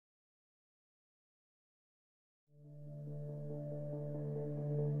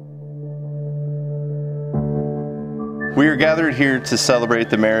We are gathered here to celebrate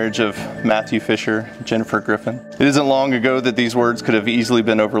the marriage of Matthew Fisher and Jennifer Griffin. It isn't long ago that these words could have easily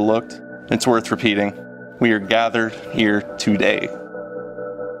been overlooked. It's worth repeating. We are gathered here today.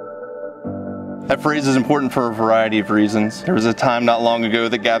 That phrase is important for a variety of reasons. There was a time not long ago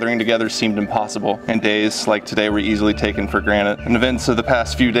that gathering together seemed impossible, and days like today were easily taken for granted. And events of the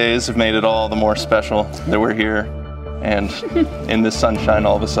past few days have made it all the more special that we're here and in this sunshine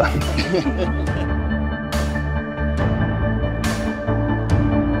all of a sudden.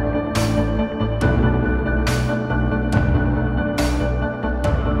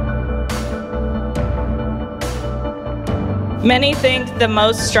 Many think the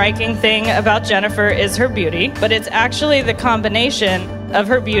most striking thing about Jennifer is her beauty, but it's actually the combination of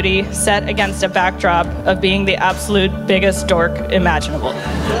her beauty set against a backdrop of being the absolute biggest dork imaginable.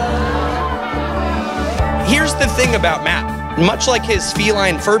 Here's the thing about Matt. Much like his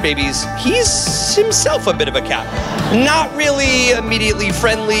feline fur babies, he's himself a bit of a cat. Not really immediately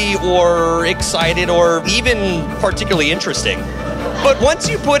friendly or excited or even particularly interesting. But once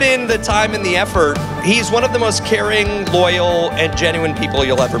you put in the time and the effort, he's one of the most caring, loyal, and genuine people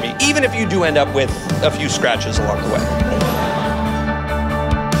you'll ever meet, even if you do end up with a few scratches along the way.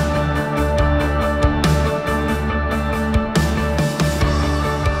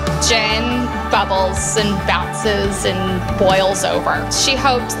 Jen bubbles and bounces and boils over. She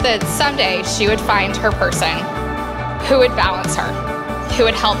hoped that someday she would find her person who would balance her, who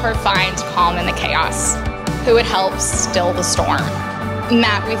would help her find calm in the chaos, who would help still the storm.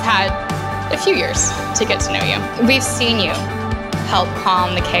 Matt, we've had a few years to get to know you. We've seen you help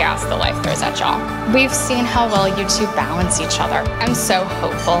calm the chaos that life throws at y'all. We've seen how well you two balance each other. I'm so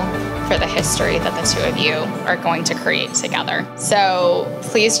hopeful for the history that the two of you are going to create together. So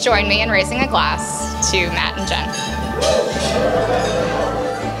please join me in raising a glass to Matt and Jen.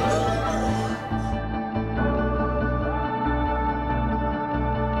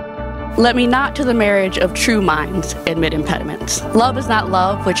 Let me not to the marriage of true minds admit impediments. Love is not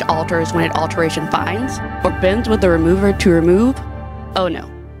love which alters when it alteration finds, or bends with the remover to remove. Oh no,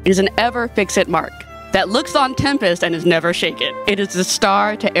 it is an ever fixed mark, that looks on tempest and is never shaken. It is the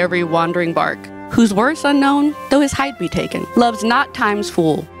star to every wandering bark, whose worth unknown, though his height be taken. Love's not time's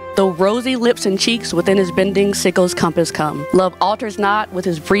fool, though rosy lips and cheeks within his bending sickle's compass come. Love alters not with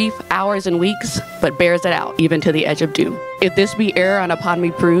his brief hours and weeks, but bears it out, even to the edge of doom. If this be error on upon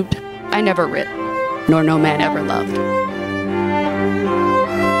me proved, I never writ, nor no man ever loved.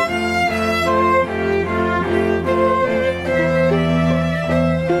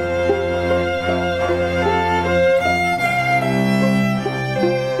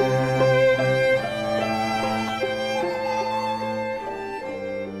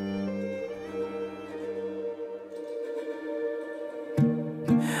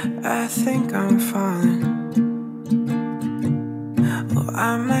 I think I'm falling.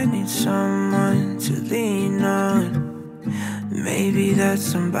 I might need someone to lean on. Maybe that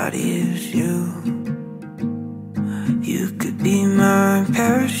somebody is you. You could be my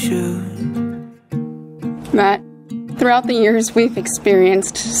parachute. Matt, throughout the years we've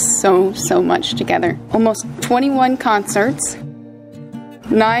experienced so much together. Almost 21 concerts,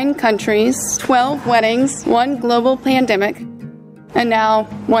 9 countries, 12 weddings, 1 global pandemic, and now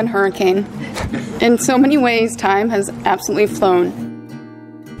 1 hurricane. In so many ways, time has absolutely flown.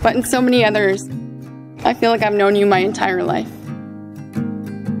 But in so many others, I feel like I've known you my entire life.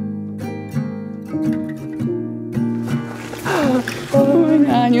 Oh my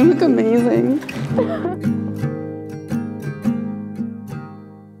God, you look amazing.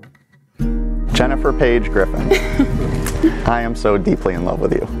 Jennifer Paige Griffin. I am so deeply in love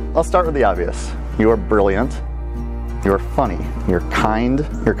with you. I'll start with the obvious. You are brilliant. You're funny. You're kind.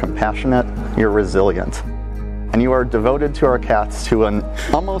 You're compassionate. You're resilient. And you are devoted to our cats to an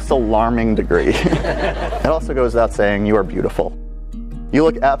almost alarming degree. It also goes without saying, you are beautiful. You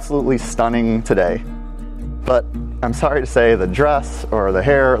look absolutely stunning today. But I'm sorry to say the dress or the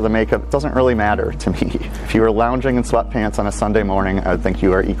hair or the makeup doesn't really matter to me. If you were lounging in sweatpants on a Sunday morning, I would think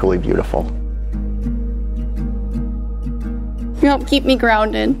you are equally beautiful. You help keep me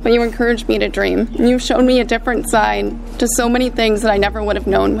grounded, but you encourage me to dream. And you've shown me a different side to so many things that I never would have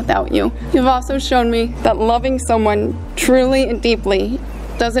known without you. You've also shown me that loving someone truly and deeply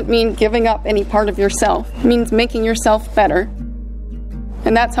doesn't mean giving up any part of yourself. It means making yourself better.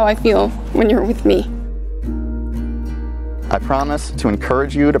 And that's how I feel when you're with me. I promise to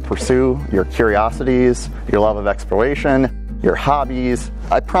encourage you to pursue your curiosities, your love of exploration, your hobbies.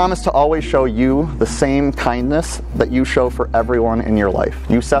 I promise to always show you the same kindness that you show for everyone in your life.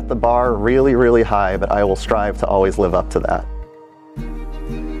 You set the bar really, really high, but I will strive to always live up to that.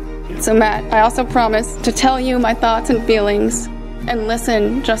 So Matt, I also promise to tell you my thoughts and feelings and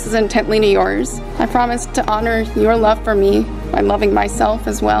listen just as intently to yours. I promise to honor your love for me by loving myself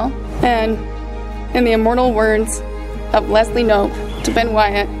as well. And in the immortal words of Leslie Knope to Ben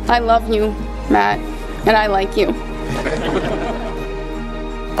Wyatt, I love you, Matt, and I like you.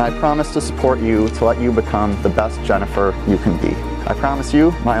 I promise to support you to let you become the best Jennifer you can be. I promise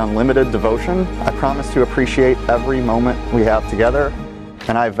you my unlimited devotion. I promise to appreciate every moment we have together,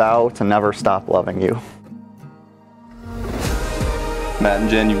 and I vow to never stop loving you. Matt and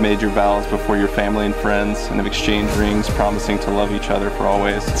Jen, you've made your vows before your family and friends and have exchanged rings promising to love each other for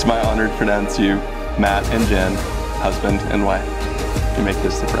always. It's my honor to pronounce you, Matt and Jen, husband and wife. You make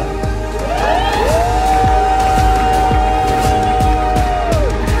this the bride.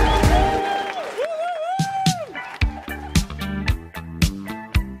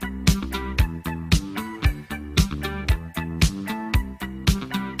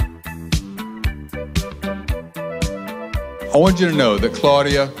 I want you to know that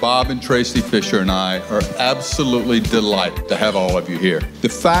Claudia, Bob, and Tracy Fisher and I are absolutely delighted to have all of you here. The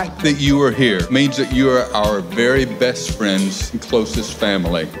fact that you are here means that you are our very best friends and closest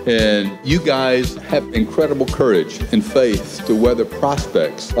family. And you guys have incredible courage and faith to weather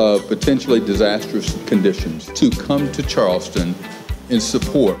prospects of potentially disastrous conditions, to come to Charleston in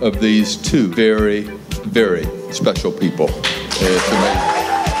support of these two very, very special people. It's amazing.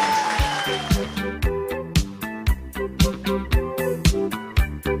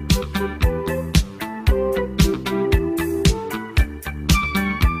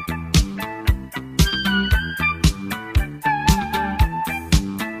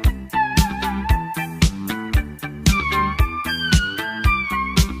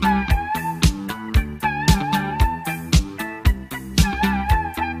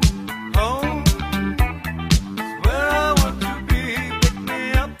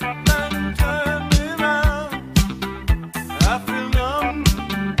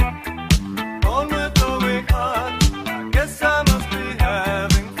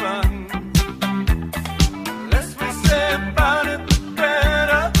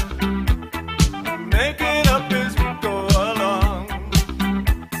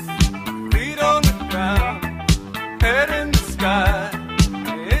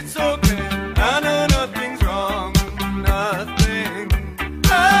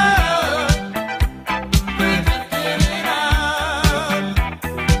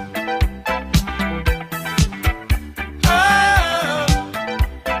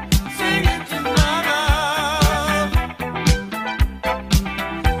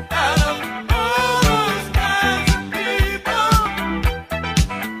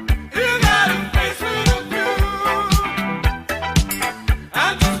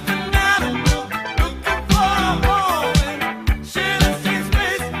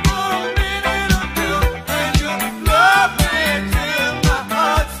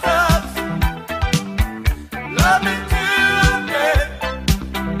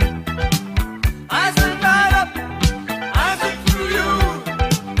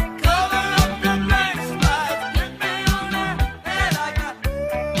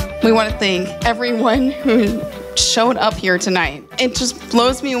 We want to thank everyone who showed up here tonight. It just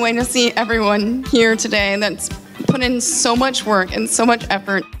blows me away to see everyone here today that's put in so much work and so much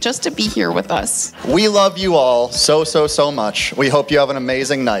effort just to be here with us. We love you all so much. We hope you have an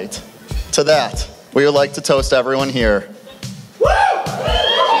amazing night. To that, we would like to toast everyone here.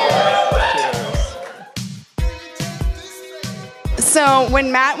 So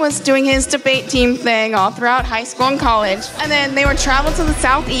when Matt was doing his debate team thing all throughout high school and college, and then they would travel to the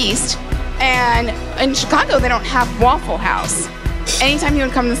Southeast, and in Chicago they don't have Waffle House. Anytime he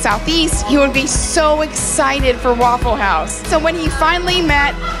would come to the Southeast, he would be so excited for Waffle House. So when he finally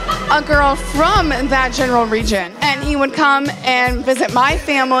met a girl from that general region, and he would come and visit my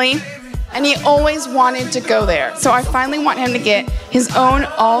family, and he always wanted to go there. So I finally want him to get his own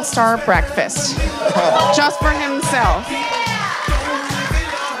all-star breakfast, just for himself.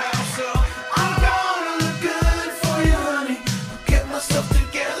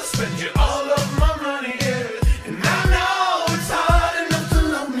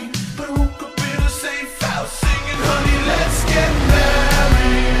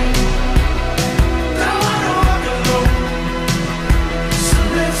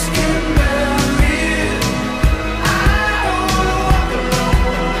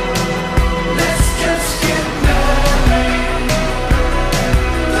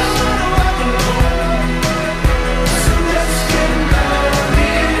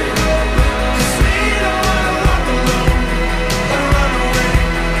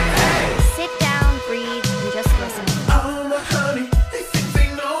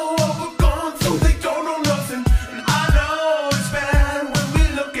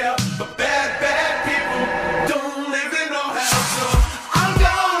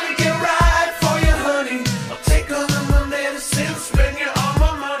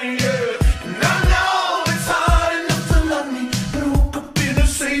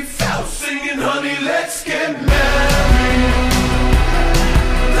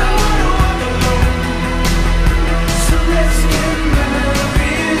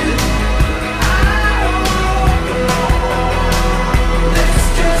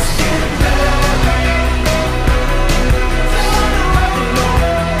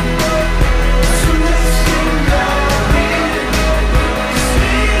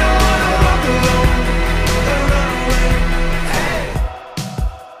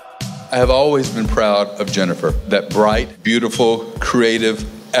 have always been proud of Jennifer, that bright, beautiful, creative,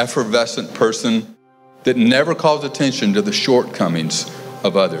 effervescent person that never calls attention to the shortcomings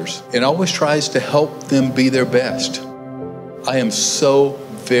of others and always tries to help them be their best. I am so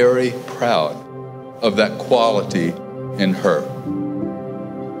very proud of that quality in her.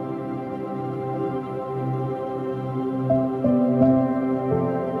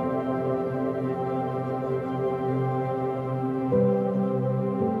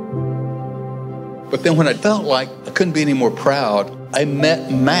 But then when I felt like I couldn't be any more proud, I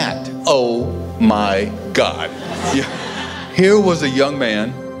met Matt. Oh my God. Yeah. Here was a young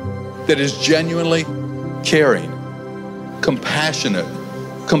man that is genuinely caring, compassionate,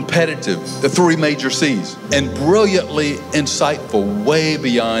 competitive, the 3 major C's, and brilliantly insightful way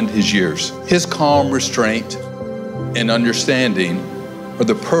beyond his years. His calm restraint and understanding are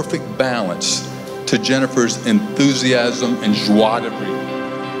the perfect balance to Jennifer's enthusiasm and joie de vivre.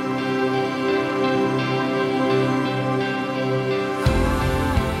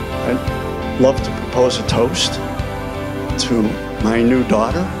 I'd love to propose a toast to my new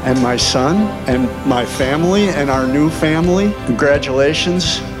daughter and my son and my family and our new family.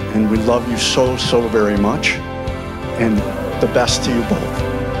 Congratulations, and we love you so, so very much. And the best to you both.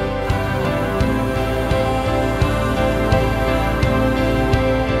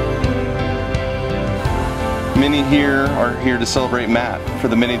 Many here are here to celebrate Matt for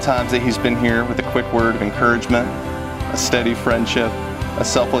the many times that he's been here with a quick word of encouragement, a steady friendship, a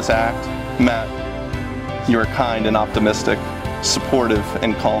selfless act. Matt, you are kind and optimistic, supportive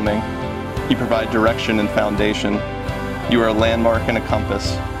and calming. You provide direction and foundation. You are a landmark and a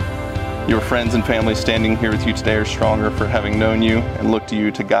compass. Your friends and family standing here with you today are stronger for having known you and look to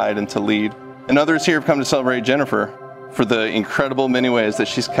you to guide and to lead. And others here have come to celebrate Jennifer for the incredible many ways that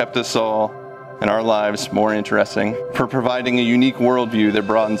she's kept us all and our lives more interesting, for providing a unique worldview that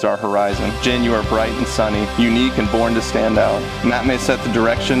broadens our horizon. Jen, you are bright and sunny, unique and born to stand out. Matt may set the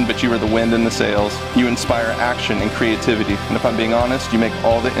direction, but you are the wind in the sails. You inspire action and creativity, and if I'm being honest, you make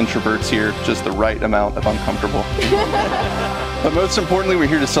all the introverts here just the right amount of uncomfortable. But most importantly, we're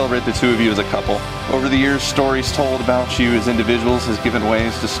here to celebrate the two of you as a couple. Over the years, stories told about you as individuals has given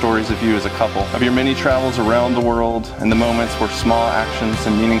ways to stories of you as a couple, of your many travels around the world and the moments where small actions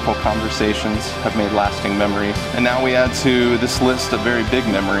and meaningful conversations have made lasting memories. And now we add to this list a very big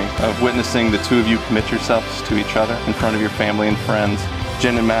memory of witnessing the two of you commit yourselves to each other in front of your family and friends.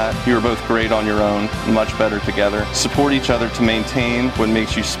 Jen and Matt, you are both great on your own and much better together. Support each other to maintain what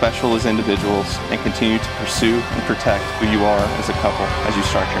makes you special as individuals and continue to pursue and protect who you are as a couple as you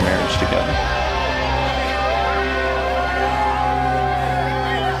start your marriage together.